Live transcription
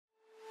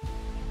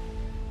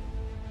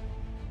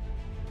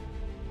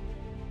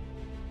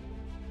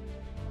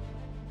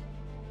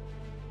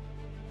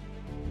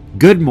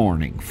Good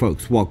morning,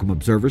 folks. Welcome,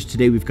 observers.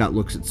 Today we've got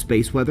looks at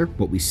space weather.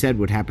 What we said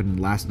would happen in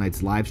last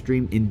night's live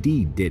stream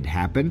indeed did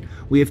happen.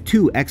 We have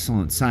two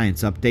excellent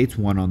science updates,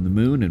 one on the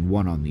moon and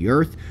one on the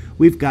Earth.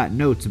 We've got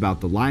notes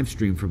about the live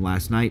stream from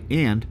last night,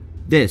 and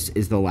this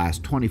is the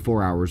last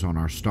 24 hours on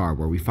our star,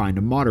 where we find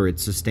a moderate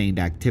sustained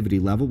activity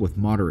level with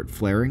moderate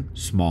flaring,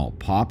 small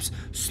pops,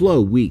 slow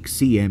weak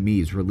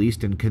CMEs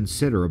released, and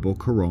considerable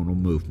coronal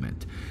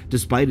movement.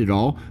 Despite it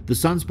all, the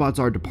sunspots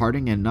are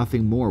departing and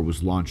nothing more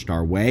was launched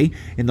our way.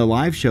 In the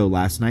live show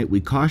last night, we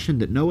cautioned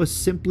that NOAA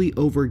simply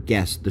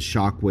overguessed the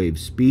shockwave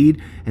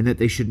speed and that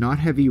they should not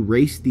have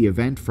erased the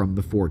event from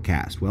the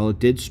forecast. Well, it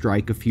did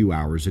strike a few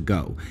hours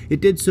ago.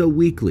 It did so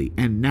weakly,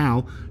 and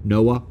now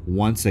NOAA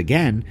once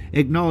again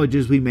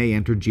acknowledges we may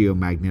enter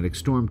geomagnetic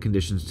storm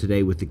conditions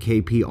today, with the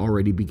KP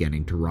already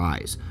beginning to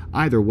rise.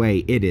 Either way,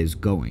 it is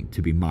going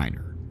to be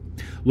minor.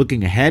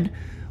 Looking ahead,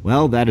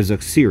 well, that is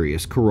a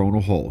serious coronal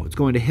hole. It's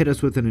going to hit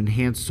us with an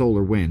enhanced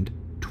solar wind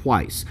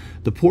twice.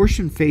 The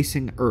portion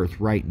facing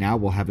Earth right now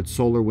will have its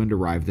solar wind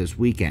arrive this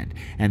weekend,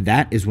 and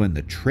that is when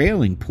the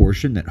trailing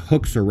portion that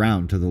hooks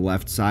around to the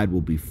left side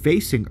will be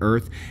facing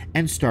Earth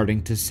and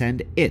starting to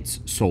send its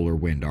solar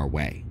wind our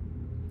way.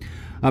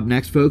 Up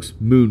next, folks,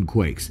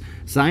 moonquakes.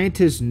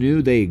 Scientists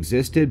knew they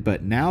existed,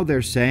 but now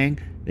they're saying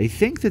they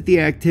think that the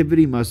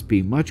activity must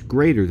be much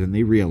greater than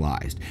they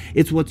realized.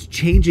 It's what's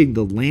changing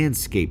the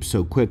landscape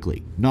so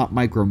quickly, not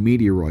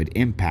micrometeoroid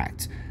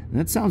impacts. And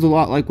that sounds a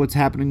lot like what's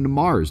happening to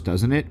Mars,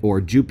 doesn't it?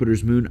 Or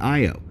Jupiter's moon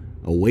Io,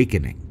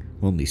 awakening.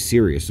 Only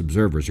serious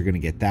observers are going to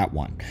get that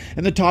one.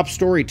 And the top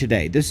story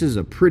today, this is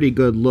a pretty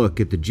good look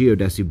at the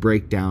geodesy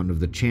breakdown of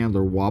the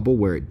Chandler Wobble,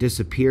 where it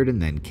disappeared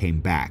and then came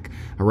back,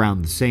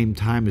 around the same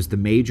time as the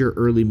major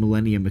early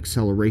millennium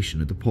acceleration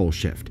of the pole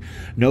shift.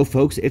 No,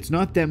 folks, it's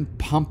not them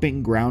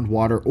pumping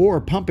groundwater or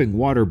pumping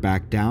water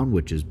back down,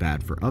 which is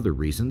bad for other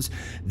reasons.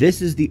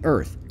 This is the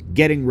Earth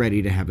getting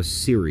ready to have a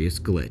serious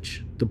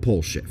glitch, the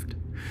pole shift.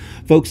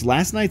 Folks,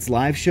 last night's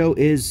live show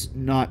is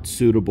not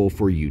suitable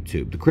for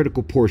YouTube. The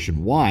critical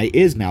portion why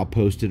is now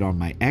posted on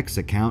my X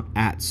account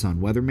at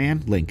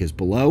Sunweatherman. Link is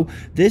below.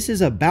 This is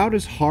about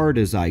as hard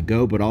as I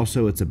go, but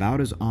also it's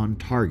about as on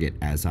target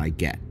as I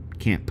get.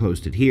 Can't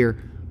post it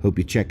here. Hope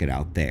you check it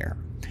out there.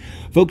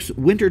 Folks,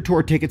 winter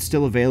tour tickets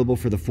still available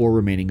for the 4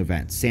 remaining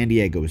events. San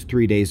Diego is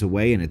 3 days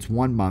away, and it's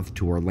 1 month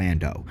to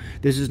Orlando.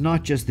 This is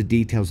not just the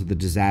details of the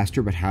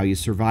disaster, but how you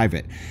survive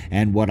it.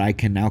 And what I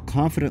can now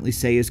confidently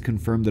say is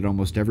confirmed that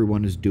almost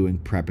everyone is doing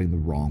prepping the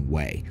wrong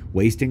way,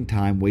 wasting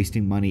time,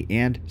 wasting money,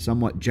 and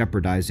somewhat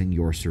jeopardizing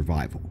your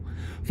survival.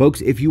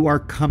 Folks, if you are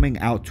coming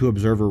out to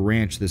Observer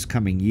Ranch this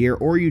coming year,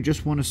 or you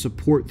just want to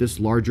support this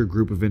larger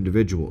group of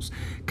individuals,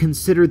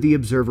 consider the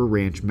Observer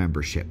Ranch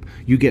membership.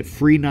 You get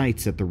free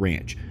nights at the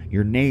ranch,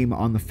 your name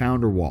on the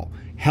founder wall,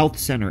 health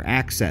center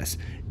access,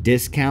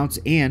 discounts,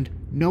 and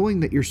knowing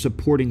that you're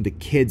supporting the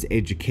kids'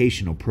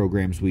 educational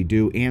programs we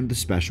do and the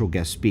special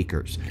guest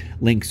speakers.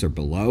 Links are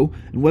below,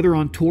 and whether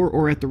on tour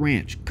or at the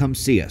ranch, come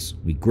see us.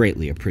 We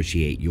greatly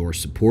appreciate your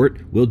support.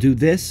 We'll do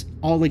this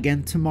all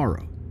again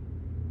tomorrow,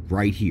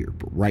 right here,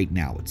 but right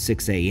now at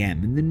 6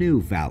 a.m. in the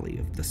new Valley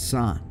of the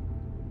Sun.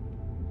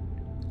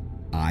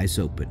 Eyes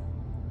open,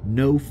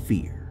 no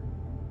fear.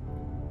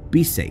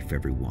 Be safe,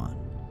 everyone.